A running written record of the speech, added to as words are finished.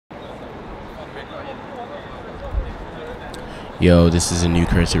Yo, this is a new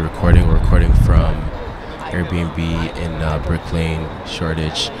currency recording. We're recording from Airbnb in Brick Lane,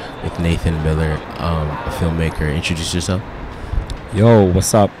 Shoreditch, with Nathan Miller, a filmmaker. Introduce yourself. Yo,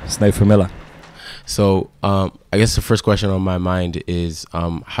 what's up? It's Nathan Miller. So, I guess the first question on my mind is,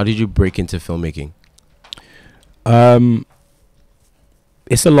 how did you break into filmmaking?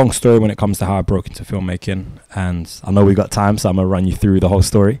 It's a long story when it comes to how I broke into filmmaking, and I know we got time, so I'm gonna run you through the whole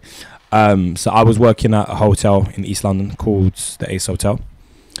story. So I was working at a hotel in East London called the Ace Hotel,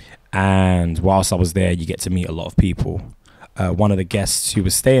 and whilst I was there, you get to meet a lot of people. One of the guests who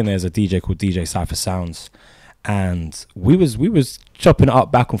was staying there is a DJ called DJ Cypher Sounds, and we was chopping it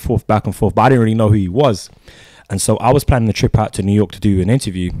up back and forth, but I didn't really know who he was. And so I was planning a trip out to New York to do an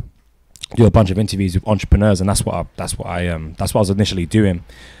interview, do a bunch of interviews with entrepreneurs, and that's what I was initially doing.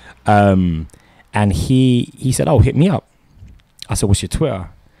 And he said, "Oh, hit me up." I said, "What's your Twitter?"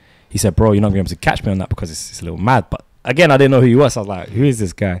 He said, "Bro, you're not gonna be able to catch me on that because it's a little mad." But again, I didn't know who he was. So I was like, "Who is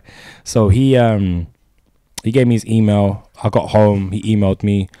this guy?" So he gave me his email. I got home, he emailed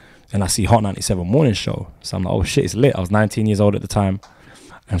me, and I see Hot 97 morning show. So I'm like, "Oh shit, it's lit." I was 19 years old at the time.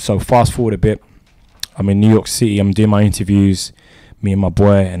 And so fast forward a bit, I'm in New York City, I'm doing my interviews, me and my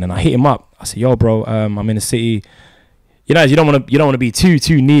boy, and then I hit him up. I said, "Yo, bro, I'm in the city." You know, you don't want to be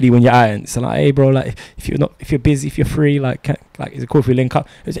too needy when you're out. And so like, "Hey, bro, like if you're busy, if you're free, like is it cool if we link up?"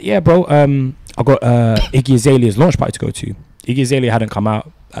 He said, "Yeah, bro. I got Iggy Azalea's launch party to go to." Iggy Azalea hadn't come out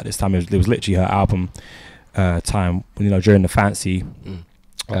at this time. It was literally her album time, you know, during the fancy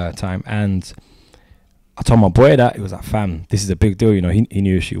time. And I told my boy that. He was like, "Fam, this is a big deal." You know, he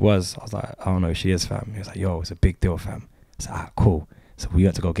knew who she was. I was like, "I don't know who she is, fam." He was like, "Yo, it's a big deal, fam." I said, "Ah, cool." So we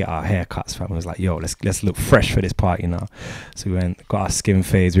went to go get our haircuts, fam. I was like, "Yo, let's look fresh for this party now." So we went, got our skin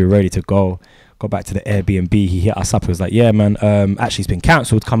fades. We were ready to go. Got back to the Airbnb. He hit us up. He was like, "Yeah, man, actually it's been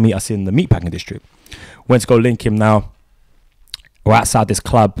cancelled. Come meet us in the meatpacking district." Went to go link him now. We're outside this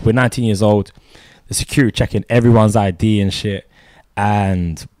club. We're 19 years old. The security checking everyone's ID and shit.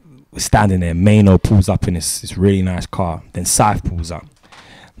 And we're standing there. Mano pulls up in this really nice car. Then Syph pulls up.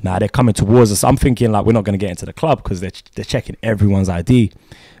 Now they're coming towards us. I'm thinking like we're not going to get into the club because they're checking everyone's ID.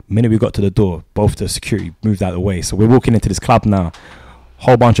 The minute we got to the door, both the security moved out of the way. So we're walking into this club now.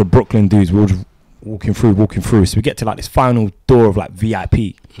 Whole bunch of Brooklyn dudes. We're all just walking through. So we get to like this final door of like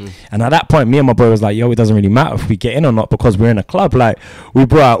VIP. And at that point, me and my boy was like, "Yo, it doesn't really matter if we get in or not because we're in a club." Like we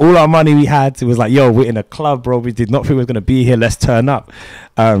brought out all our money we had. It was like, "Yo, we're in a club, bro. We did not think we were going to be here. Let's turn up."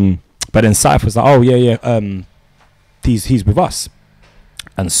 But then Syph was like, "Oh, yeah. He's with us."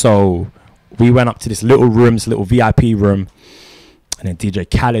 And so we went up to this little room, this little VIP room. And then DJ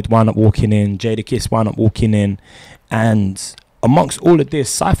Khaled wound up walking in. Jadakiss wound up walking in. And amongst all of this,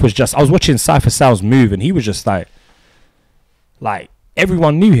 Syph was just, I was watching Cypher Sounds move, and he was just like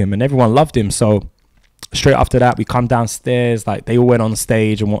everyone knew him and everyone loved him. So straight after that, we come downstairs, like they all went on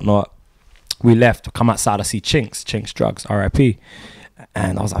stage and whatnot. We left, come outside, I see Chinks Drugs, RIP.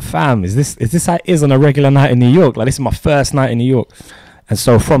 And I was like, "Fam, is this how it is on a regular night in New York? Like this is my first night in New York." And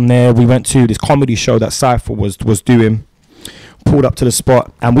so from there, we went to this comedy show that Cypher was doing, pulled up to the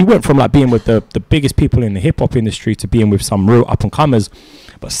spot. And we went from like being with the biggest people in the hip hop industry to being with some real up and comers.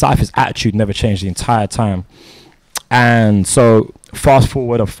 But Cypher's attitude never changed the entire time. And so fast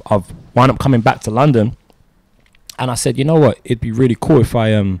forward, I've wound up coming back to London. And I said, "You know what? It'd be really cool if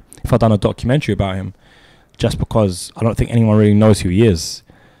I done a documentary about him, just because I don't think anyone really knows who he is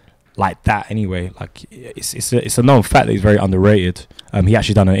like that anyway. Like it's a known fact that he's very underrated." He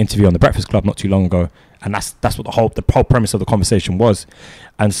actually done an interview on The Breakfast Club not too long ago, and that's what the whole premise of the conversation was.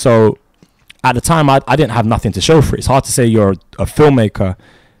 And so at the time, I didn't have nothing to show for it. It's hard to say you're a filmmaker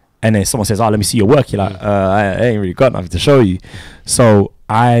and then someone says, "Oh, let me see your work." You're like, I ain't really got nothing to show you. So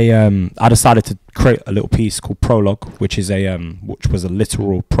I decided to create a little piece called Prologue, which was a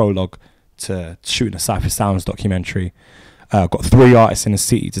literal prologue to shooting a Cypher Sounds documentary. Got 3 artists in the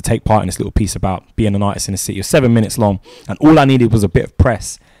city to take part in this little piece about being an artist in the city. It was 7 minutes long, and all I needed was a bit of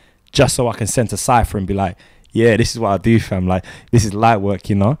press, just so I can send to Cypher and be like, "Yeah, this is what I do, fam. Like this is light work,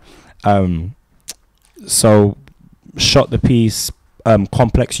 you know." So shot the piece.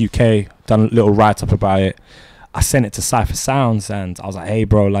 Complex UK done a little write up about it. I sent it to Cypher Sounds, and I was like, "Hey,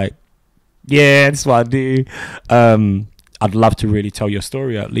 bro, like, yeah, this is what I do. I'd love to really tell your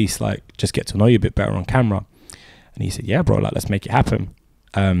story, or at least like just get to know you a bit better on camera." And he said, "Yeah, bro, like let's make it happen."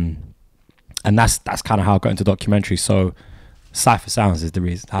 And that's kind of how I got into documentaries. So Cypher Sounds is the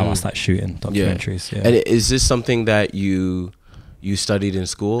reason how I started shooting documentaries. Yeah. And is this something that you studied in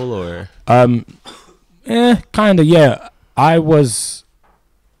school or? Kind of, yeah. I was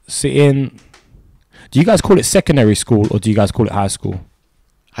sitting. Do you guys call it secondary school or do you guys call it high school?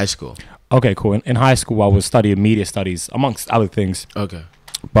 High school. Okay, cool. In high school, I was studying media studies, amongst other things. Okay.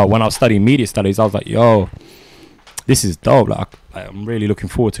 But when I was studying media studies, I was like, yo, this is dope. Like, I'm really looking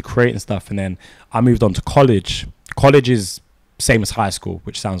forward to creating stuff. And then I moved on to college. College is same as high school,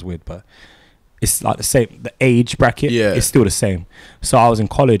 which sounds weird, but it's like the same. The age bracket is still the same. So I was in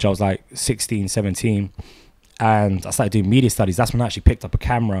college. I was like 16, 17. And I started doing media studies. That's when I actually picked up a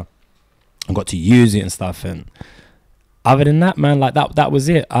camera and got to use it and stuff. And other than that, man, like that was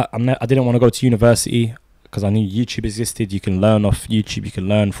it. I didn't want to go to university because I knew YouTube existed. You can learn off YouTube. You can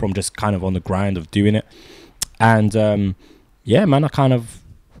learn from just kind of on the grind of doing it. And yeah, man, I kind of,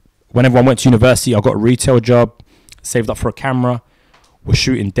 whenever I went to university, I got a retail job, saved up for a camera, was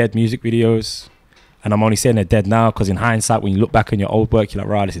shooting dead music videos. And I'm only saying they're dead now because in hindsight, when you look back on your old work, you're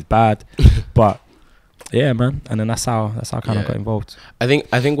like, right, this is bad. But yeah, man. And then that's how I kind of got involved. I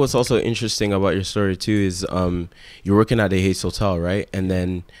think what's also interesting about your story too is you're working at the Ace Hotel, right? And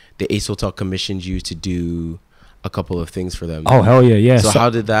then the Ace Hotel commissioned you to do a couple of things for them. Oh, hell yeah, yeah. So how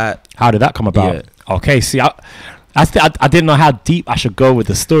did that come about? Yeah. Okay, see, I didn't know how deep I should go with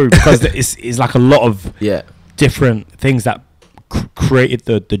the story because it's like a lot of different things that created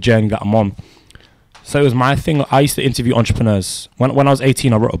the journey that I'm on. So it was my thing. I used to interview entrepreneurs. When I was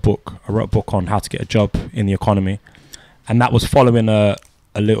 18, I wrote a book. I wrote a book on how to get a job in the economy. And that was following a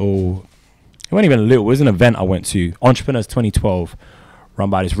little, it wasn't even a little, it was an event I went to, Entrepreneurs 2012, run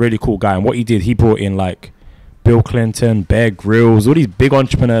by this really cool guy. And what he did, he brought in like Bill Clinton, Bear Grylls, all these big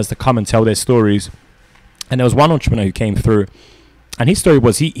entrepreneurs to come and tell their stories. And there was one entrepreneur who came through. And his story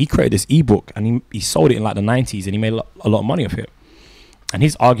was he created this ebook and he sold it in like the 90s and he made a lot of money off it. And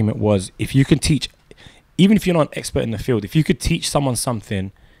his argument was, if you can teach, even if you're not an expert in the field, if you could teach someone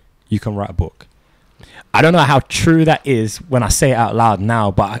something, you can write a book. I don't know how true that is when I say it out loud now,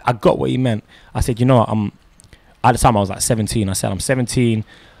 but I got what he meant. I said, you know what, at the time I was like 17. I said, I'm 17.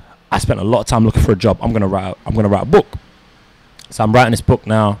 I spent a lot of time looking for a job. I'm gonna write a book. So I'm writing this book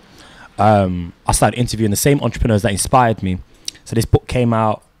now. I started interviewing the same entrepreneurs that inspired me. So this book came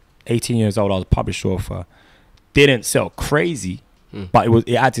out, 18 years old. I was a published author. Didn't sell crazy, but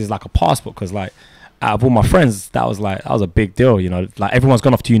it acted as like a passport because like, out of all my friends, that was a big deal, you know. Like everyone's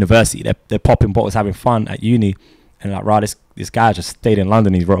gone off to university, they're popping bottles, having fun at uni, and like, right, this guy just stayed in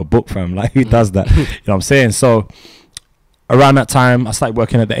London. He wrote a book for him. Like, who does that? You know what I'm saying? So around that time, I started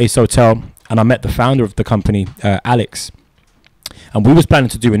working at the Ace Hotel, and I met the founder of the company, Alex, and we was planning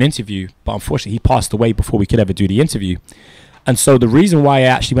to do an interview, but unfortunately, he passed away before we could ever do the interview. And so the reason why I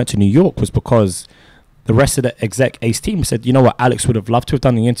actually went to New York was because the rest of the exec Ace team said, you know what, Alex would have loved to have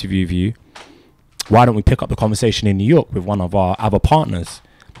done the interview with you. Why don't we pick up the conversation in New York with one of our other partners?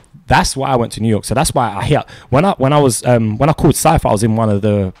 That's why I went to New York. So that's why I hear when I called Cypher, I was in one of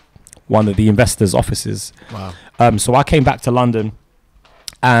the investors' offices. Wow. So I came back to London,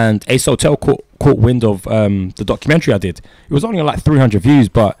 and Ace Hotel caught wind of the documentary I did. It was only on like 300 views,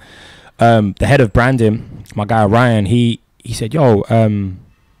 but the head of branding, my guy Ryan, he said, "Yo,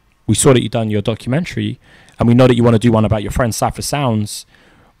 we saw that you done your documentary, and we know that you want to do one about your friend Cypher Sounds.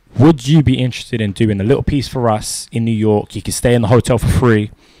 Would you be interested in doing a little piece for us in New York? You can stay in the hotel for free,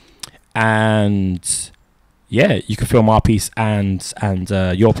 and yeah, you can film our piece and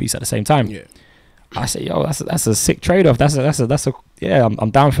your piece at the same time." Yeah. I said, "Yo, that's a sick trade-off. That's a yeah, I'm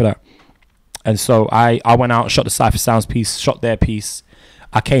down for that." And so I went out, shot the Cypher Sounds piece, shot their piece.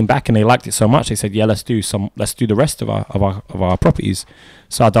 I came back and they liked it so much. They said, "Yeah, let's do the rest of our properties."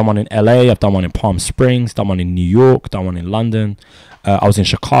 So I've done one in LA, I've done one in Palm Springs, done one in New York, done one in London. I was in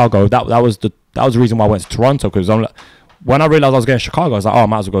Chicago. That was the reason why I went to Toronto, because when I realized I was going to Chicago, I was like, oh, I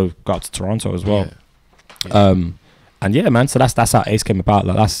might as well go out to Toronto as well. Yeah. And yeah, man. So that's how Ace came about.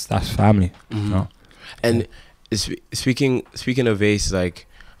 Like that's family. You know? And speaking of Ace, like,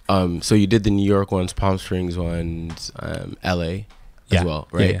 so you did the New York ones, Palm Springs ones, LA as well,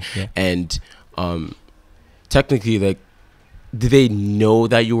 right? Yeah. And technically, like, did they know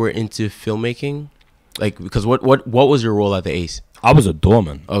that you were into filmmaking? Like, because what was your role at the Ace? I was a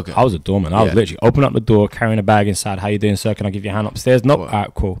doorman. Okay. I was a doorman. I was literally open up the door, carrying a bag inside. How you doing, sir? Can I give you a hand upstairs? Nope. Wow. All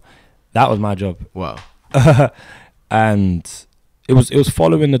right, cool. That was my job. Wow. And it was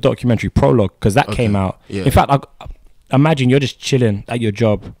following the documentary Prologue, because that came out. Yeah. In fact, imagine you're just chilling at your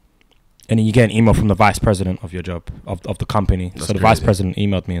job, and then you get an email from the vice president of your job, of the company. That's so the vice president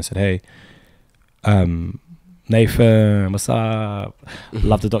emailed me and said, "Hey, Nathan, what's up?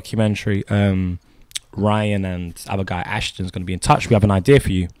 Love the documentary. Ryan and other guy Ashton's going to be in touch. We have an idea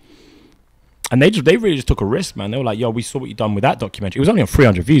for you." And they really just took a risk, man. They were like, "Yo, we saw what you done with that documentary. It was only on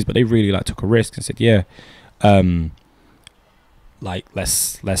 300 views, but they really like took a risk and said, yeah, like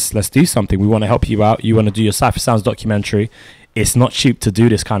let's do something. We want to help you out. You want to do your Cypher Sounds documentary. it's not cheap to do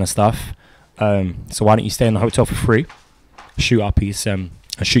this kind of stuff. So why don't you stay in the hotel for free, shoot our piece, and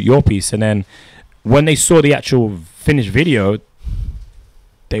shoot your piece? And then when they saw the actual finished video,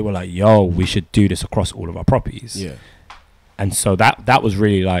 they were like, yo, we should do this across all of our properties. Yeah. And so that was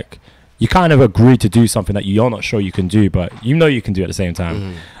really like, you kind of agreed to do something that you're not sure you can do, but you know you can do at the same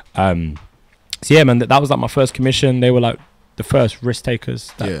time. So yeah, man, that was like my first commission. They were like the first risk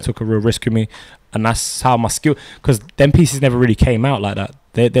takers that took a real risk with me. And that's how my skill, because them pieces never really came out like that.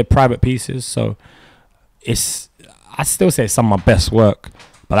 They're private pieces. So I still say it's some of my best work,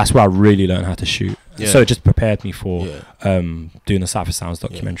 but that's where I really learned how to shoot. Yeah. So it just prepared me for doing the Cypher Sounds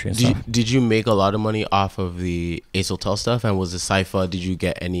documentary and stuff. Did you make a lot of money off of the Ace Hotel stuff? And was the Cypher, did you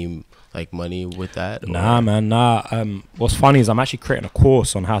get any like money with that? Nah, man, nah. What's funny is I'm actually creating a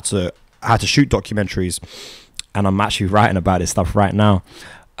course on how to shoot documentaries, and I'm actually writing about this stuff right now.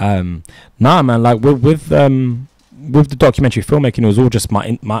 Nah, man, like with the documentary filmmaking, it was all just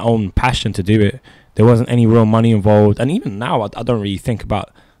my own passion to do it. There wasn't any real money involved, and even now I don't really think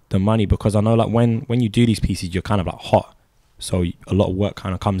about the money, because I know like when you do these pieces, you're kind of like hot, so a lot of work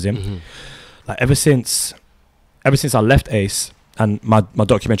kind of comes in. Like ever since I left Ace and my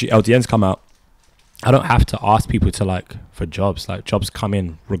documentary LDN's come out, I don't have to ask people to like for jobs. Like jobs come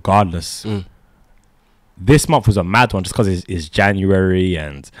in regardless. This month was a mad one just because it's January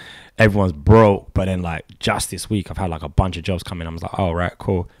and everyone's broke, but then like just this week I've had like a bunch of jobs come in. I was like, oh right,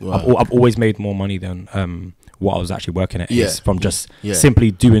 cool. Wow. I've always made more money than what I was actually working at Ace from just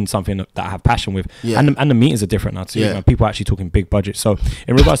simply doing something that I have passion with. And the meetings are different now too. You know, people are actually talking big budgets. So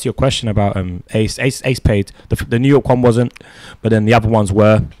in regards to your question about Ace paid. The New York one wasn't, but then the other ones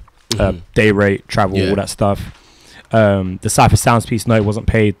were. Day rate, travel, all that stuff. The Cypher Sounds piece, no, it wasn't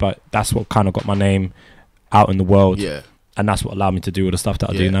paid, but that's what kind of got my name out in the world. And that's what allowed me to do all the stuff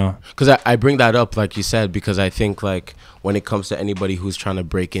that I do now. Because I bring that up, like you said, because I think like when it comes to anybody who's trying to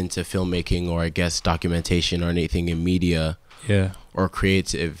break into filmmaking, or I guess documentation or anything in media or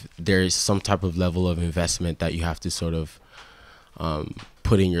creative, there's some type of level of investment that you have to sort of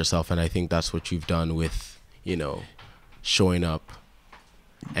put in yourself. And I think that's what you've done with, you know, showing up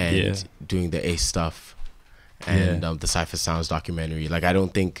and doing the Ace stuff and the Cypher Sounds documentary. Like I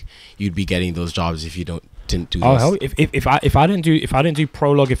don't think you'd be getting those jobs if you didn't do this. Hell, if I didn't do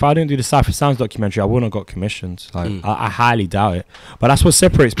Prologue, if I didn't do the Cypher Sounds documentary, I wouldn't have got commissions. Like I highly doubt it. But that's what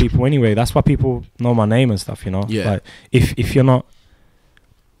separates people anyway. That's why people know my name and stuff, you know. Like if you're not,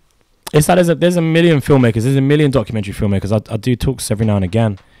 it's like there's a million filmmakers, there's a million documentary filmmakers. I do talks every now and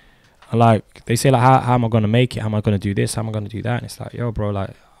again. Like they say like how am I gonna make it, how am I gonna do this, how am I gonna do that, and it's like, yo bro,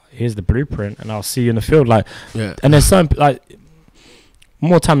 like here's the blueprint and I'll see you in the field. Like and there's some like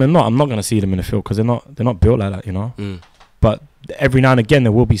more time than not I'm not gonna see them in the field because they're not built like that, you know. But every now and again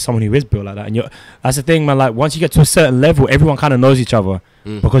there will be someone who is built like that, and that's the thing, man. Like once you get to a certain level, everyone kind of knows each other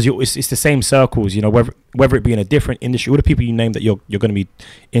because it's the same circles, you know, whether it be in a different industry. All the people you name that you're going to be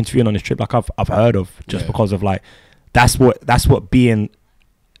interviewing on this trip, like I've heard of, just because of like that's what being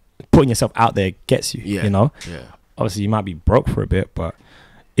putting yourself out there gets you, you know. Obviously you might be broke for a bit, but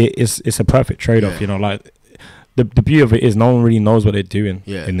it's a perfect trade-off, you know. Like the beauty of it is no one really knows what they're doing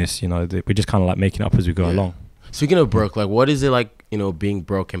in this, you know. We're just kind of like making up as we go along. Speaking of broke, like what is it like, you know, being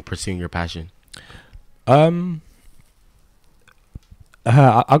broke and pursuing your passion? I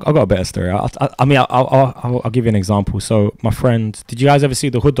got a better story. I'll give you an example. So my friend, did you guys ever see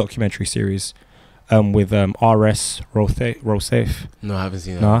the Hood documentary series with RS Roll Safe? No, I haven't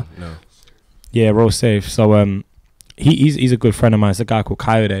seen that. No. Yeah, Roll Safe. So he's a good friend of mine. It's a guy called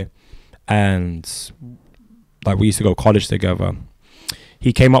Coyote, and like we used to go to college together.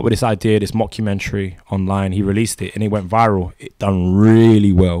 He came up with this idea, this mockumentary online. He released it and it went viral. It done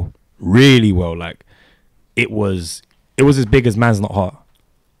really well. Like it was as big as Man's Not Hot.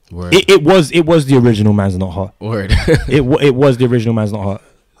 Word. It was the original Man's Not Hot. Word. it was the original Man's Not Hot,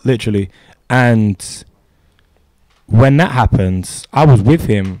 literally. And when that happened, I was with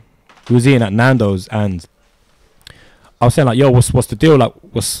him. He was eating at Nando's, and I was saying like, "Yo, what's the deal? Like,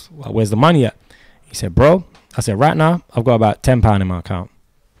 where's the money at?" He said, "Bro," I said, "Right now, I've got about £10 in my account."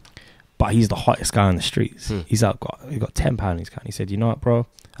 But he's the hottest guy on the streets. He's got £10 in his account. He said, "You know what, bro?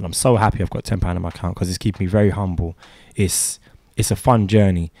 And I'm so happy I've got £10 in my account because it's keeping me very humble. It's a fun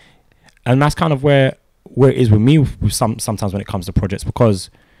journey," and that's kind of where it is with me. With sometimes when it comes to projects, because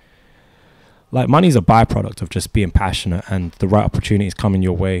like money's a byproduct of just being passionate, and the right opportunities coming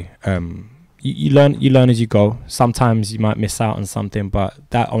your way. You learn as you go. Sometimes you might miss out on something, but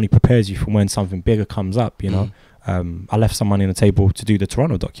that only prepares you for when something bigger comes up, you know. I left some money on the table to do the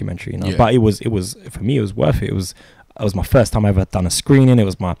Toronto documentary, you know, but it was for me, it was worth it. It was my first time I ever done a screening.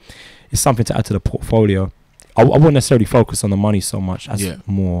 It's something to add to the portfolio. I wouldn't necessarily focus on the money so much as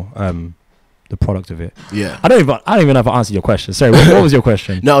more the product of it. I don't even know if I answered your question. Sorry, what was your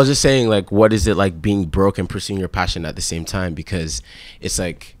question? No, I was just saying, like, what is it like being broke and pursuing your passion at the same time? Because it's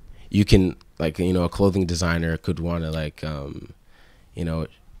like you can, like, you know, a clothing designer could want to, like, you know,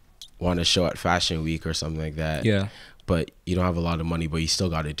 want to show at Fashion Week or something like that. Yeah. But you don't have a lot of money, but you still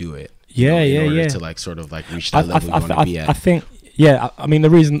got to do it. In order to, like, sort of like reach that level you want to be at. I think, I mean, the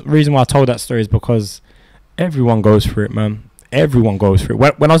reason why I told that story is because everyone goes through it, man. Everyone goes through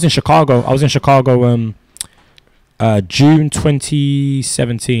it. When I was in Chicago, June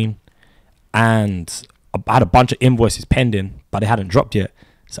 2017, and I had a bunch of invoices pending, but they hadn't dropped yet.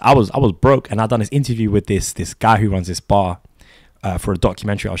 So I was broke, and I'd done this interview with this guy who runs this bar for a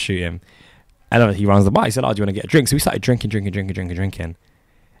documentary I was shooting. And he runs the bar. He said, "Oh, do you want to get a drink?" So we started drinking.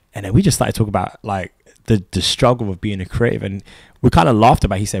 And then we just started talking about, like, the struggle of being a creative. And we kind of laughed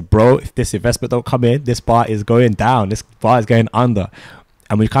about it. He said, "Bro, if this investment don't come in, this bar is going down. This bar is going under."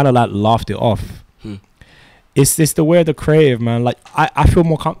 And we kind of, like, laughed it off. It's the way of the creative, man. Like, I feel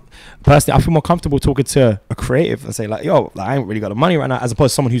more personally, I feel more comfortable talking to a creative and say, like, yo, like, I ain't really got the money right now, as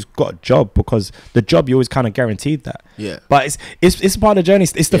opposed to someone who's got a job, because the job, you always kind of guaranteed that. Yeah. But it's part of the journey.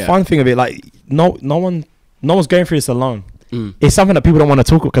 It's the fun thing of it. Like, no one's going through this alone. It's something that people don't want to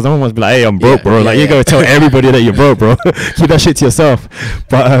talk about, because everyone wants to be like, "Hey, I'm broke, bro." Like, you go tell everybody that you're broke, bro. Keep that shit to yourself.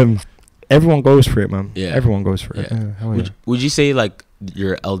 But everyone goes through it, man. Everyone goes through it. Would you say, like,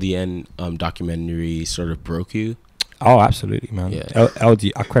 your LDN documentary sort of broke you? Oh, absolutely, man.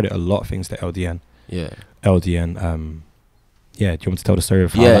 LD, I credit a lot of things to LDN. LDN. Do you want me to tell the story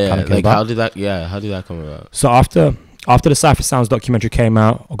of how that kind of came about? How did that come about? So after the Cypher Sounds documentary came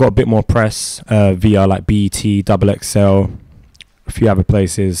out, I got a bit more press via, like, BET, XXL, a few other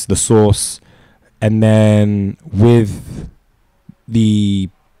places, The Source, and then with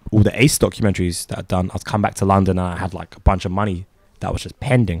all the Ace documentaries that I'd done, I'd come back to London and I had, like, a bunch of money that was just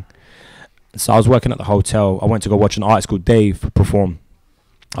pending. So I was working at the hotel. I went to go watch an artist called Dave perform.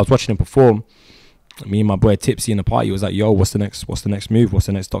 I was watching him perform. Me and my boy Tipsy in the party was like, "Yo, what's the next move? What's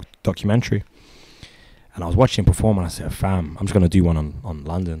the next documentary?" And I was watching him perform, and I said, "Fam, I'm just gonna do one on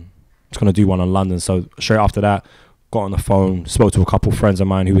London. I'm just gonna do one on London." So straight after that, got on the phone, spoke to a couple friends of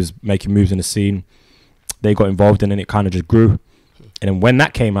mine who was making moves in the scene. They got involved, and then it kind of just grew. And then when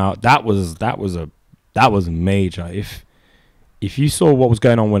that came out, that was major. If you saw what was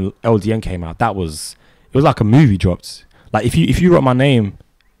going on when LDN came out, it was like a movie dropped. Like, if you wrote my name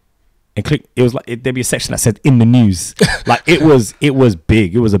and click, it was like there'd be a section that said "in the news." Like, it was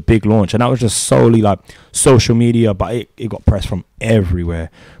big. It was a big launch, and that was just solely, like, social media. But it got press from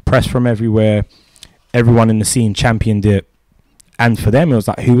everywhere. Everyone in the scene championed it, and for them it was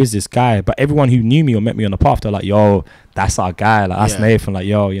like, "Who is this guy?" But everyone who knew me or met me on the path, they're like, "Yo, that's our guy. Like, that's Nathan." Like,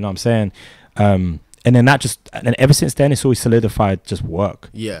 "Yo," you know what I'm saying? And then ever since then, it's always solidified just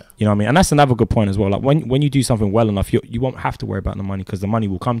work. Yeah. You know what I mean? And that's another good point as well. Like, when you do something well enough, you won't have to worry about the money, because the money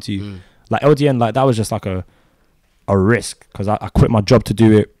will come to you. Like, LDN, like, that was just like a risk, because I quit my job to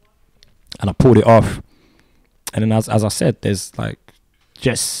do it, and I pulled it off. And then as I said, there's, like,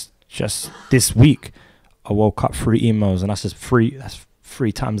 just this week, I woke up 3 emails, and that's just that's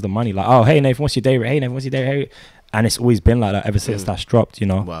 3 times the money. Like, "Oh, hey, Nathan, what's your day rate? Hey, Nathan, what's your day rate?" And it's always been like that ever since that's dropped, you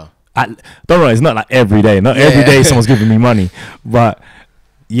know? Wow. Don't worry, it's not like every day. Not every day someone's giving me money, but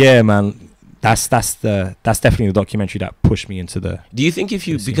yeah, man, that's definitely the documentary that pushed me into the. Do you think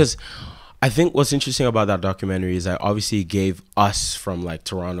because I think what's interesting about that documentary is that obviously it gave us from, like,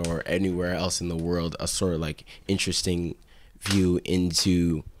 Toronto or anywhere else in the world a sort of, like, interesting view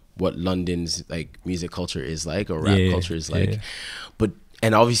into what London's, like, music culture is like, or rap culture is like.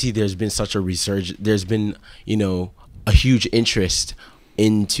 And obviously there's been such a resurgence. There's been, you know, a huge interest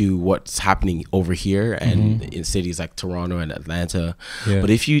into what's happening over here and in cities like Toronto and Atlanta. But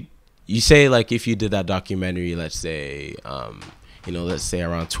if you say, like, if you did that documentary, let's say around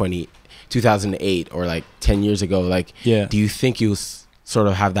 2008 or like 10 years ago, like, do you think you sort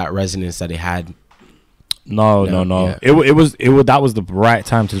of have that resonance that it had? No. Yeah. That was the right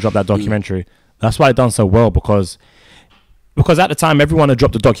time to drop that documentary. That's why it done so well, because at the time everyone had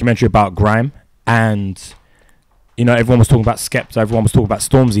dropped a documentary about grime, and, you know, everyone was talking about Skepta, everyone was talking about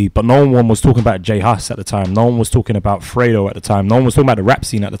Stormzy, but no one was talking about J Hus at the time. No one was talking about Fredo at the time. No one was talking about the rap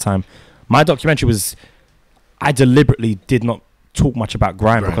scene at the time. My documentary I deliberately did not talk much about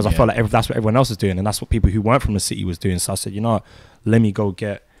grime because I felt like that's what everyone else is doing, and that's what people who weren't from the city was doing. So I said, you know what, let me go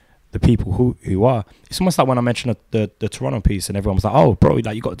get the people who are. It's almost like when I mentioned the Toronto piece, and everyone was like, "Oh, bro,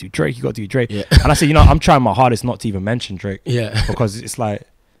 like, you got to do Drake, you got to do Drake." And I said, you know, I'm trying my hardest not to even mention Drake. Because it's like,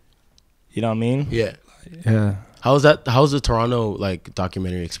 you know what I mean? How's the Toronto, like,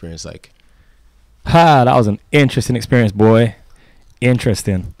 documentary experience like? That was an interesting experience, boy.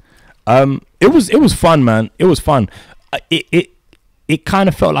 Interesting. It was fun, man. It was fun. It kind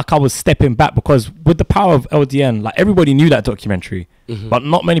of felt like I was stepping back because with the power of LDN, like everybody knew that documentary, but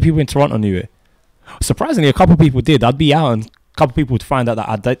not many people in Toronto knew it. Surprisingly, a couple of people did. I'd be out and a couple of people would find out that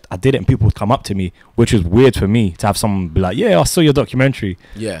I did it, and people would come up to me, which was weird for me to have someone be like, "Yeah, I saw your documentary."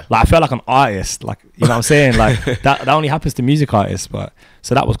 Yeah, like I felt like an artist, like, you know what I'm saying? Like that only happens to music artists, but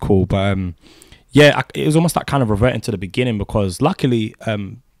so that was cool. But yeah, it was almost like kind of reverting to the beginning because luckily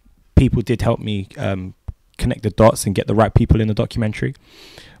people did help me connect the dots and get the right people in the documentary.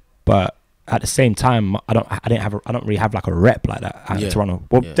 But at the same time, I don't really have like a rep like that in Toronto.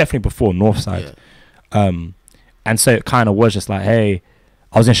 Well, definitely before Northside. And so it kind of was just like, hey,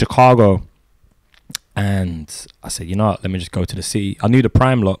 I was in Chicago and I said, you know what, let me just go to the city. I knew the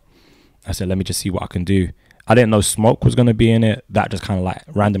Prime lot. I said, let me just see what I can do. I didn't know Smoke was going to be in it. That just kind of like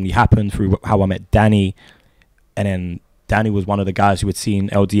randomly happened through how I met Danny. And then Danny was one of the guys who had seen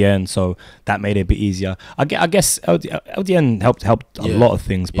LDN, so that made it a bit easier. I guess LDN helped a lot of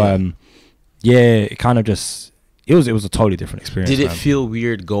things, but it kind of just it was a totally different experience. Did it feel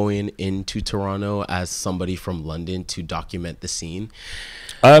weird going into Toronto as somebody from London to document the scene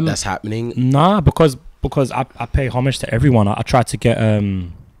that's happening? Nah, because I pay homage to everyone. I tried to get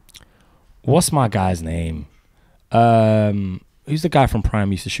what's my guy's name? Who's the guy from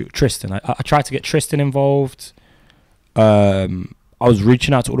Prime used to shoot? Tristan. I tried to get Tristan involved. I was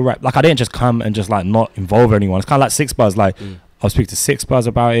reaching out to all the right, like I didn't just come and just like not involve anyone. It's kind of like Six Buzz. Like I'll speak to Six Buzz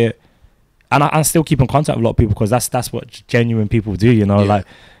about it, and I still keep in contact with a lot of people because that's what genuine people do, you know. Like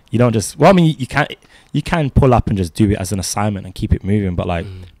you don't just, well, I mean, you can pull up and just do it as an assignment and keep it moving, but like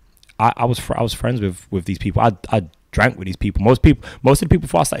I was friends with these people. I drank with these people. Most of the people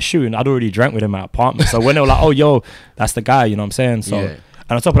before I started shooting, I'd already drank with them at apartment. So when they were like, oh yo, that's the guy, you know what I'm saying? So and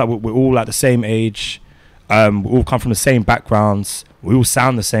on top of that, we're all like the same age. We all come from the same backgrounds. We all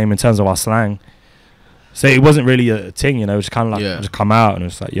sound the same in terms of our slang. So it wasn't really a thing, you know. It was kind of like just come out and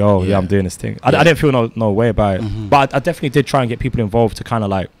it's like, yo, I'm doing this thing. I didn't feel no way about it, but I definitely did try and get people involved to kind of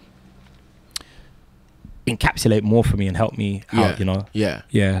like encapsulate more for me and help me out, you know.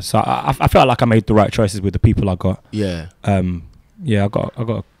 Yeah. So I felt like I made the right choices with the people I got. I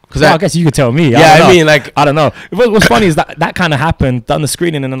got. Because I guess you could tell me. I mean, like, I don't know. What's funny is that kind of happened, done the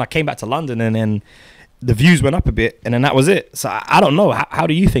screening, and then I came back to London, and then the views went up a bit, and then that was it. So I don't know. How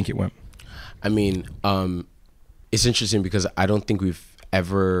do you think it went? I mean, it's interesting because I don't think we've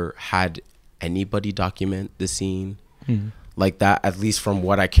ever had anybody document the scene like that, at least from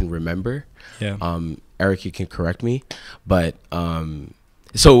what I can remember. Eric, you can correct me, but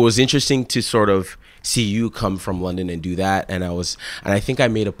so it was interesting to sort of see you come from London and do that. And I think I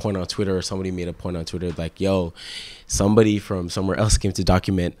made a point on Twitter, or somebody made a point on Twitter, like, yo, somebody from somewhere else came to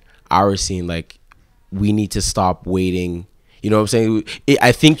document our scene. Like, we need to stop waiting. You know what I'm saying?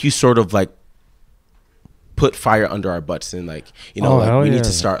 I think you sort of like put fire under our butts and like, you know, we need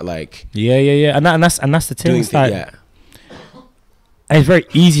to start like. And that's the thing. It's like, and it's very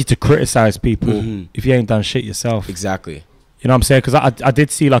easy to criticize people if you ain't done shit yourself. Exactly. You know what I'm saying? Because I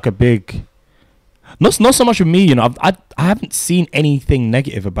did see like a big, not so much with me, you know. I haven't seen anything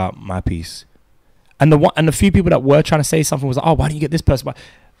negative about my piece, and the few people that were trying to say something was like, oh, why don't you get this person?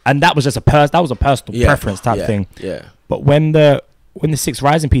 And that was just a personal preference type thing. But when the Six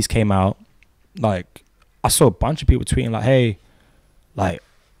Rising piece came out, like I saw a bunch of people tweeting like, hey, like,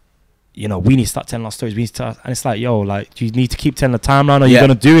 you know, we need to start telling our stories. And it's like, yo, like, do you need to keep telling the timeline, or you're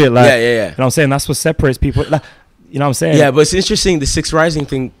gonna do it? Like, you know what I'm saying? That's what separates people. Like, you know what I'm saying? Yeah, but it's interesting. The Six Rising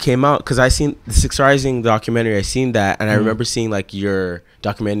thing came out because I seen the Six Rising documentary. I seen that, and I remember seeing like your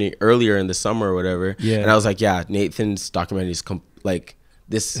documentary earlier in the summer or whatever. And I was like, yeah, Nathan's documentary is like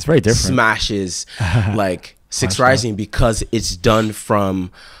this. It's very different. Smashes like Six Rising because it's done from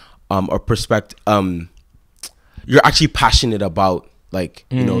a perspective. You're actually passionate about, like,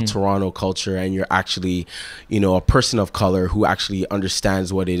 you know, Toronto culture, and you're actually, you know, a person of color who actually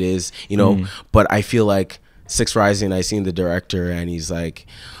understands what it is, you know. But I feel like Six Rising, I seen the director, and he's like,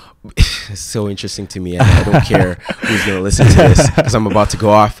 it's so interesting to me, and I don't care who's gonna listen to this because I'm about to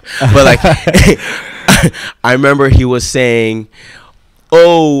go off. But like, I remember he was saying,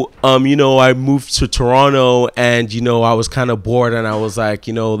 oh, you know, I moved to Toronto, and, you know, I was kind of bored, and I was like,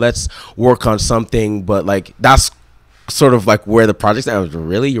 you know, let's work on something. But like, that's sort of like where the project, I was,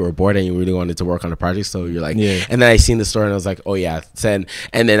 really, you were bored and you really wanted to work on the project, so you're like, and then I seen the story and I was like, oh yeah. And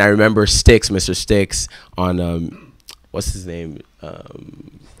then I remember Mr. Sticks on what's his name,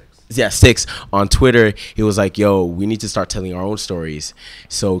 Sticks on Twitter, he was like, yo, we need to start telling our own stories.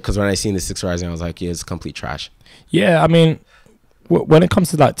 So because when I seen the Six Rising, I was like, yeah, it's complete trash. I mean, when it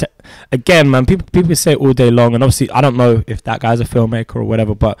comes to like again, man, people say it all day long, and obviously I don't know if that guy's a filmmaker or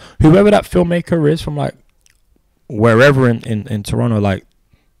whatever, but whoever that filmmaker is from like wherever in Toronto, like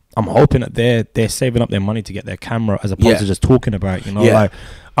I'm hoping that they're saving up their money to get their camera as opposed to just talking about it, you know. Like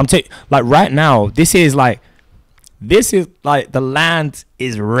like right now, this is like the land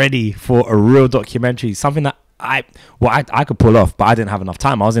is ready for a real documentary, something that I could pull off, but I didn't have enough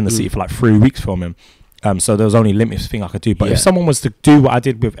time. I was in the city for like 3 weeks filming, so there was only limited thing I could do. But if someone was to do what I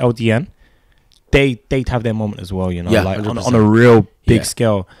did with LDN, they'd have their moment as well, you know, like on a real big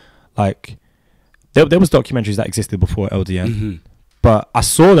scale. Like there was documentaries that existed before LDN, but I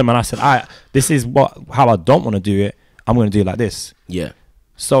saw them and I said, this is how I don't want to do it. I'm going to do it like this. Yeah.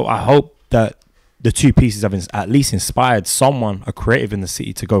 So I hope that the two pieces have at least inspired someone, a creative in the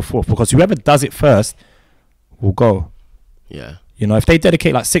city, to go forth, because whoever does it first will go. Yeah. You know, if they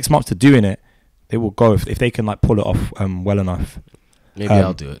dedicate like 6 months to doing it, they will go if they can like pull it off well enough. Maybe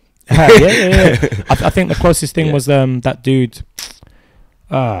I'll do it. Yeah. I think the closest thing was that dude.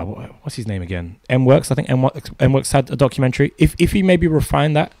 What's his name again? M-Works. I think M-Works had a documentary. If he maybe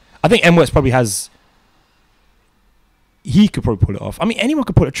refined that, I think M-Works probably has. He could probably pull it off. I mean, anyone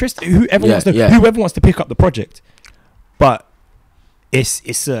could pull it. Tristan, whoever wants to pick up the project, but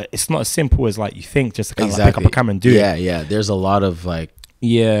it's not as simple as like you think. Just to kind of like pick up a camera and do it. Yeah. There's a lot of like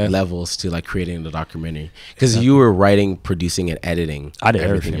levels to like creating the documentary, because you were writing, producing, and editing. I did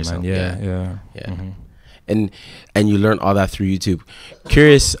everything yourself. Man. Mm-hmm. And you learned all that through YouTube.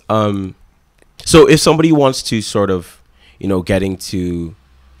 Curious. So if somebody wants to sort of, you know, get into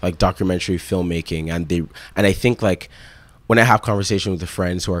like documentary filmmaking, and I think like when I have conversations with the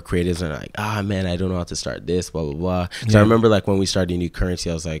friends who are creatives and like, man, I don't know how to start this, blah blah blah. So I remember like when we started New Currency,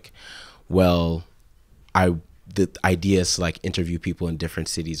 I was like, well, the idea is to like interview people in different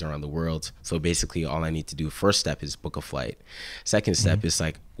cities around the world. So basically all I need to do, first step is book a flight. Second step is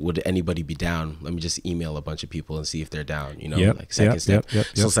like, would anybody be down? Let me just email a bunch of people and see if they're down, you know, like second step. So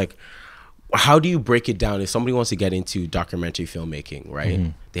it's like, how do you break it down if somebody wants to get into documentary filmmaking,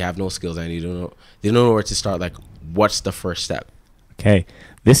 right? They have no skills and they don't know where to start. Like, what's the first step? Okay,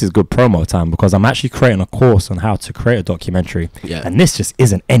 this is good promo time, because I'm actually creating a course on how to create a documentary. And this just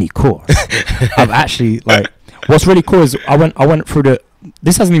isn't any course. I've actually like, what's really cool is I went through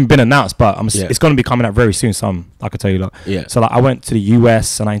this hasn't even been announced, but it's going to be coming out very soon. I could tell you that. So like I went to the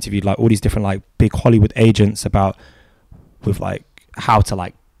US and I interviewed like all these different like big Hollywood agents with like how to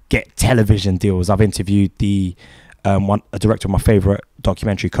like get television deals. I've interviewed a director of my favorite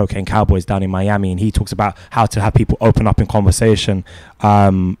documentary, Cocaine Cowboys, down in Miami, and he talks about how to have people open up in conversation.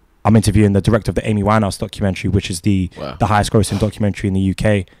 I'm interviewing the director of the Amy Winehouse documentary, which is the highest grossing documentary in the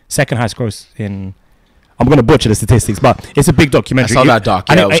UK, second highest gross in. I'm going to butcher the statistics, but it's a big documentary. I saw that doc.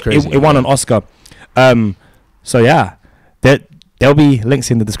 Yeah, it was crazy. It won an Oscar. So yeah, there'll be links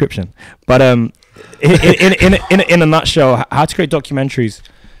in the description. But in a nutshell, how to create documentaries.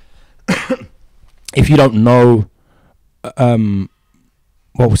 If you don't know,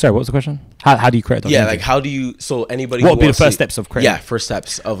 what was the question? How do you create a documentary? Yeah, like how do you? So anybody. What would be the first steps of creating? Yeah, first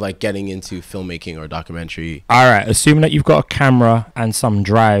steps of like getting into filmmaking or documentary. All right, assuming that you've got a camera and some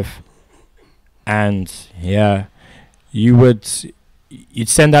drive, and you'd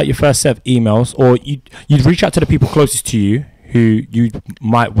send out your first set of emails, or you'd reach out to the people closest to you who you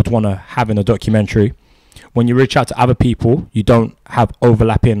would want to have in a documentary. When you reach out to other people, you don't have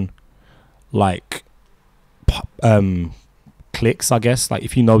overlapping like clicks, I guess. Like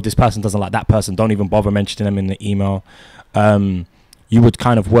if you know this person doesn't like that person, don't even bother mentioning them in the email. You would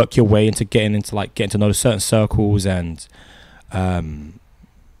kind of work your way into getting to know certain circles, and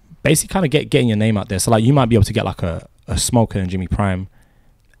basically kind of getting your name out there. So like you might be able to get like a Smoker and Jimmy Prime,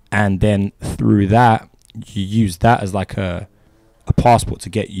 and then through that you use that as like a passport to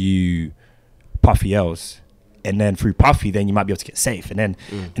get you Puffy L's, and then through Puffy then you might be able to get Safe, and then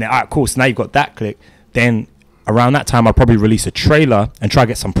all right, cool, so now you've got that click. Then around that time I'll probably release a trailer and try to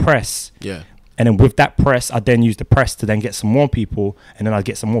get some press, and then with that press I'd then use the press to then get some more people, and then I'd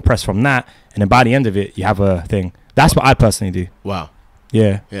get some more press from that, and then by the end of it you have a thing. That's what I personally do. Wow.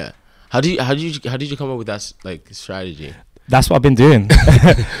 Yeah. How did you come up with that like strategy? That's what I've been doing.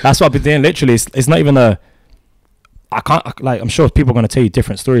 That's what I've been doing. Literally, it's not even I'm sure people are going to tell you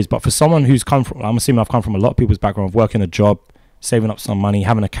different stories, but for someone who's I'm assuming I've come from a lot of people's background of working a job, saving up some money,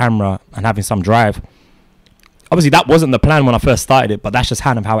 having a camera, and having some drive. Obviously, that wasn't the plan when I first started it, but that's just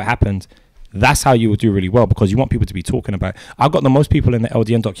kind of how it happened. That's how you will do really well, because you want people to be talking about it. I got the most people in the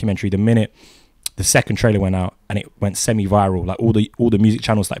LDN documentary the minute the second trailer went out, and it went semi-viral. Like all the music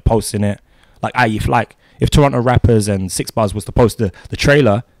channels like posting it. If Toronto rappers and Six Bars was to post the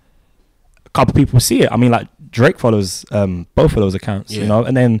trailer, a couple people would see it. I mean, like Drake follows both of those accounts, you know,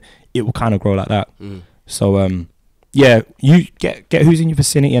 and then it will kind of grow like that. So yeah, you get who's in your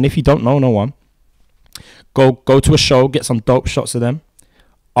vicinity, and if you don't know no one, go to a show, get some dope shots of them,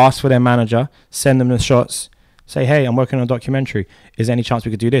 ask for their manager, send them the shots, say, hey, I'm working on a documentary, is there any chance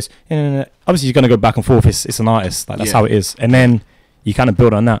we could do this? And obviously you're going to go back and forth, it's an artist, like that's how it is, and then you kind of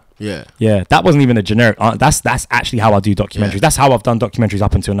build on that. Yeah, that wasn't even a generic that's actually how I do documentaries. That's how I've done documentaries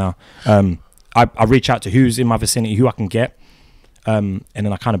up until now. I reach out to who's in my vicinity, who I can get, and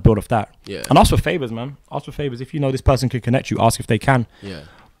then I kind of build off that. And ask for favors, man. Ask for favors. If you know this person can connect you, ask if they can.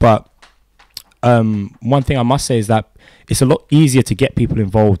 But one thing I must say is that it's a lot easier to get people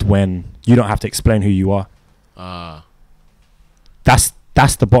involved when you don't have to explain who you are. That's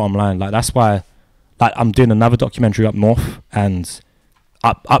the bottom line. Like that's why, like I'm doing another documentary up north, and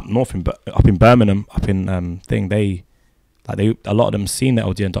up north up in Birmingham, up in a lot of them seen the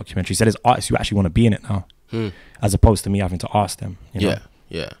LDN documentary. So there's artists who actually want to be in it now, as opposed to me having to ask them. You know?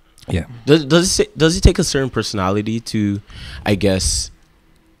 Yeah. Does it take a certain personality to, I guess,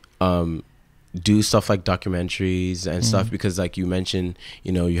 do stuff like documentaries and stuff? Because like you mentioned,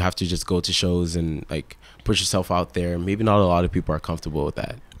 you know, you have to just go to shows and like push yourself out there. Maybe not a lot of people are comfortable with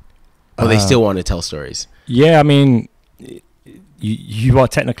that, but they still want to tell stories. Yeah, I mean, you are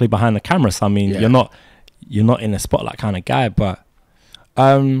technically behind the camera, so I mean, you're not in a spotlight kind of guy. But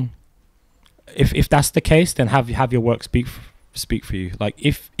if that's the case, then have your work speak for you. Like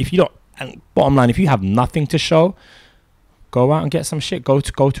if you don't, and bottom line, if you have nothing to show, go out and get some shit. Go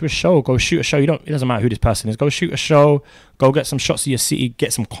to a show. Go shoot a show. It doesn't matter who this person is. Go shoot a show. Go get some shots of your city.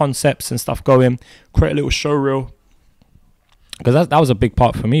 Get some concepts and stuff going. Create a little show reel. Because that was a big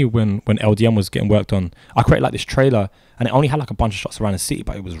part for me when LDN was getting worked on. I created like this trailer, and it only had like a bunch of shots around the city,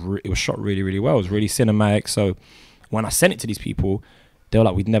 but it was shot really, really well. It was really cinematic. So when I sent it to these people, they were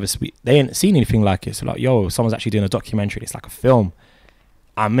like, they hadn't seen anything like it. So like, yo, someone's actually doing a documentary. It's like a film.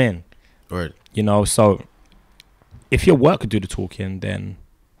 I'm in. Right. You know, so if your work could do the talking, then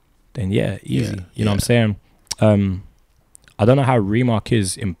yeah, easy. You know what I'm saying? I don't know how Remark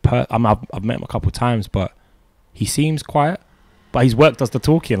is I've met him a couple of times, but he seems quiet. But his work does the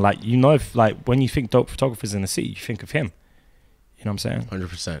talking. Like, you know, if like when you think dope photographers in the city, you think of him. You know what I'm saying?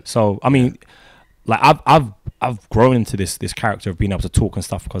 100%. So I mean, like I've grown into this character of being able to talk and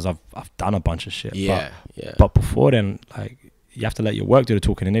stuff because I've done a bunch of shit. But before then, like you have to let your work do the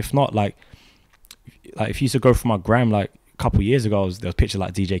talking, and if not, like if you used to go through my gram like a couple of years ago, there was pictures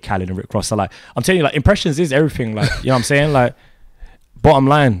like DJ Khaled and Rick Ross. So like I'm telling you, like impressions is everything. Like you know what I'm saying? Like bottom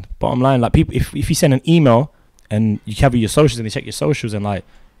line, like people, if you send an email and you cover your socials and they check your socials and like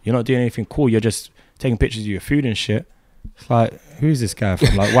you're not doing anything cool, you're just taking pictures of your food and shit. It's like, who's this guy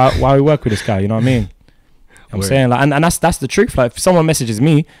from? Like why we work with this guy? You know what I mean? I'm saying like, and that's the truth. Like if someone messages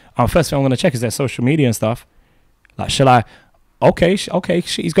me, first thing I'm gonna check is their social media and stuff. Like, shall I? Okay,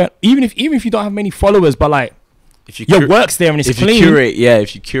 he's going. Even if you don't have many followers, but like, if your work's there and it's clean.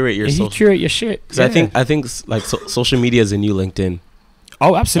 If you curate your shit. Because I think like social media is a new LinkedIn.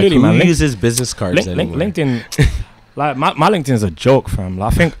 Oh, absolutely, like, man. Who uses business cards anymore? LinkedIn, like my LinkedIn is a joke, fam.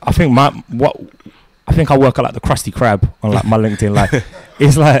 Like, I think I work at like the Krusty Krab on like my LinkedIn. Like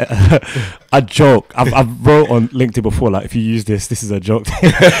it's like a joke. I've wrote on LinkedIn before, like if you use this is a joke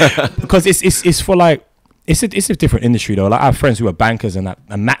because it's for like it's a different industry though. Like I have friends who are bankers and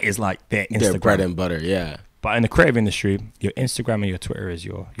that is like their Instagram. Their bread and butter, yeah. But in the creative industry, your Instagram and your Twitter is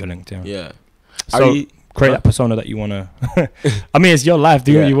your LinkedIn. Yeah. So create that persona that you wanna. I mean, it's your life.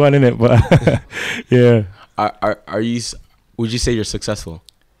 Do what you want in it, but yeah. Are you? Would you say you're successful?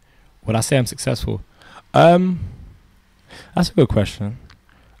 Would I say I'm successful? That's a good question.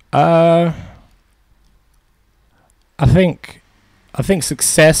 I think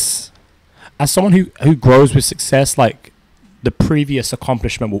success, as someone who grows with success, like the previous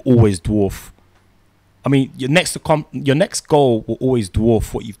accomplishment will always dwarf. I mean, your next goal will always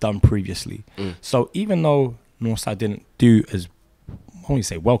dwarf what you've done previously. So even though Northside didn't do as, I won't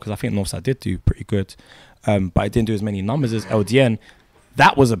say well, because I think Northside did do pretty good, but it didn't do as many numbers as LDN.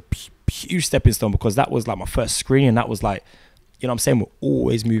 That was a huge stepping stone because that was like my first screening. That was like, you know what I'm saying? We're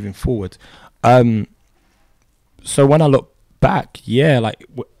always moving forward. So when I look back, yeah, like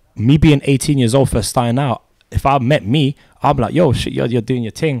me being 18 years old, first starting out, if I met me, I'd be like, yo, shit, you're doing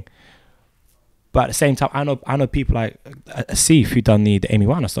your thing. But at the same time, I know people like Asif who done the Amy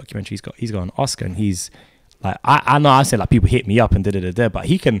Winehouse documentary. He's got an Oscar, and he's like, I know I said like people hit me up and but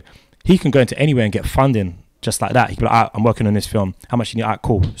he can go into anywhere and get funding just like that. He can be like, I'm working on this film. How much you need?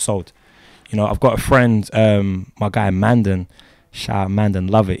 Cool, sold. You know, I've got a friend, my guy Mandan. Shout out Mandan,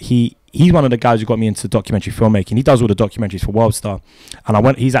 love it. He's one of the guys who got me into documentary filmmaking. He does all the documentaries for WorldStar,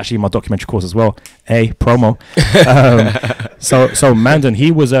 and he's actually in my documentary course as well. Hey, promo. So Mandan,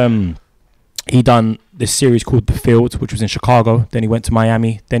 he done this series called The Field, which was in Chicago. Then he went to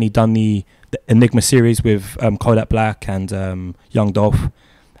Miami. Then he done the Enigma series with Kodak Black and Young Dolph.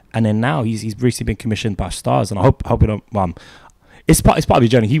 And then now he's recently been commissioned by Stars, and I hope it don't. It's part of the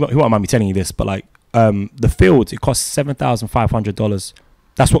journey. He won't mind me telling you this, but like The Field, it cost $7,500.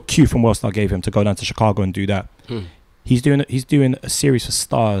 That's what Q from WorldStar gave him to go down to Chicago and do that. He's doing a series for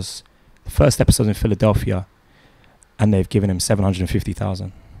Stars. The first episode in Philadelphia, and they've given him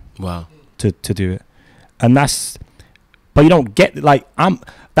 $750,000. Wow. To do it, and but you don't get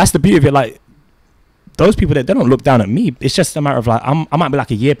that's the beauty of it. Like those people they don't look down at me. It's just a matter of like I might be like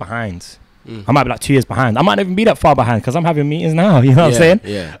a year behind. I might be like 2 years behind. I might not even be that far behind because I'm having meetings now. You know what I'm saying?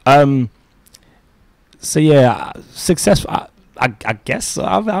 Yeah. So yeah, successful. I guess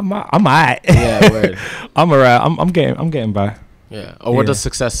I'm alright. Yeah, word. I'm alright. I'm getting by. Yeah. Or what does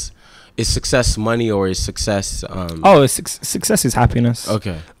success? Is success money or is success? Success is happiness.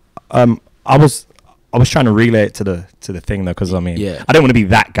 Okay. I was trying to relay it to the thing though, because I mean, I didn't want to be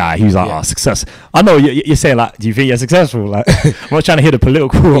that guy who's like, oh, success. I know you're saying like, do you think you're successful? Like, I'm not trying to hear the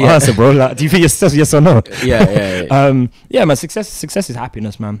political answer, bro. Like, do you think you're successful? Yes or no? Yeah, man. Success is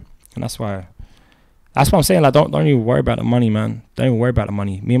happiness, man, and that's why I'm saying like, don't even worry about the money, man. Don't even worry about the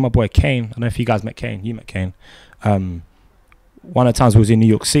money. Me and my boy Kane. I don't know if you guys met Kane. You met Kane. One of the times we was in New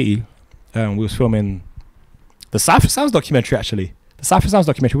York City, we was filming the Cypher Sounds documentary actually. The Cypher Sounds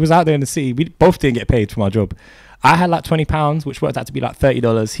documentary was out there in the city. We both didn't get paid for my job. I had like £20, which worked out to be like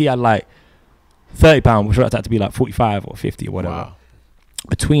 $30. He had like £30, which worked out to be like 45 or 50 or whatever. Wow.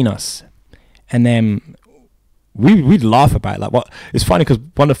 Between us. And then we'd laugh about it. Like, what? It's funny because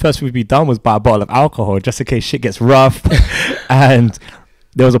one of the first things we'd done was buy a bottle of alcohol just in case shit gets rough. And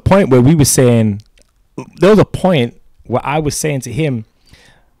there was a point where I was saying to him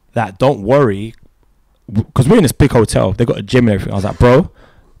that don't worry, because we're in this big hotel, they got a gym and everything. I was like, bro,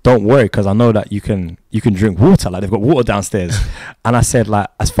 don't worry, because I know that you can drink water. Like, they've got water downstairs. And I said, like,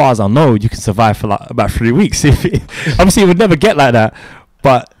 as far as I know, you can survive for like about 3 weeks. Obviously it would never get like that,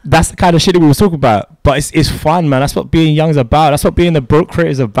 but that's the kind of shit that we were talking about. But it's fun, man. That's what being young is about. That's what being the broke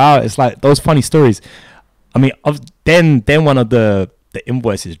creator is about. It's like those funny stories. I mean, then one of the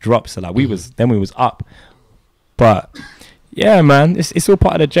invoices dropped, so like we was up. But yeah, man, it's all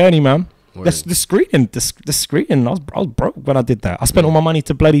part of the journey, man. The screening. I was broke when I did that. I spent all my money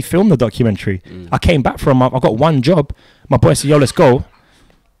to bloody film the documentary. I came back for a month. I got one job. My boy said, "Yo, let's go."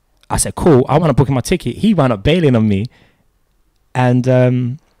 I said, "Cool." I want to book my ticket. He wound up bailing on me, and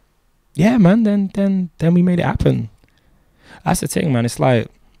yeah, man. Then we made it happen. That's the thing, man. It's like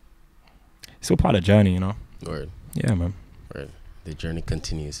it's all part of the journey, you know. Word. Yeah, man. Word. The journey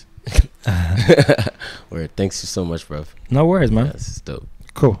continues. Word. Thanks so much, bro. No worries, man. Yeah, this is dope.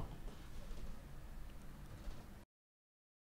 Cool.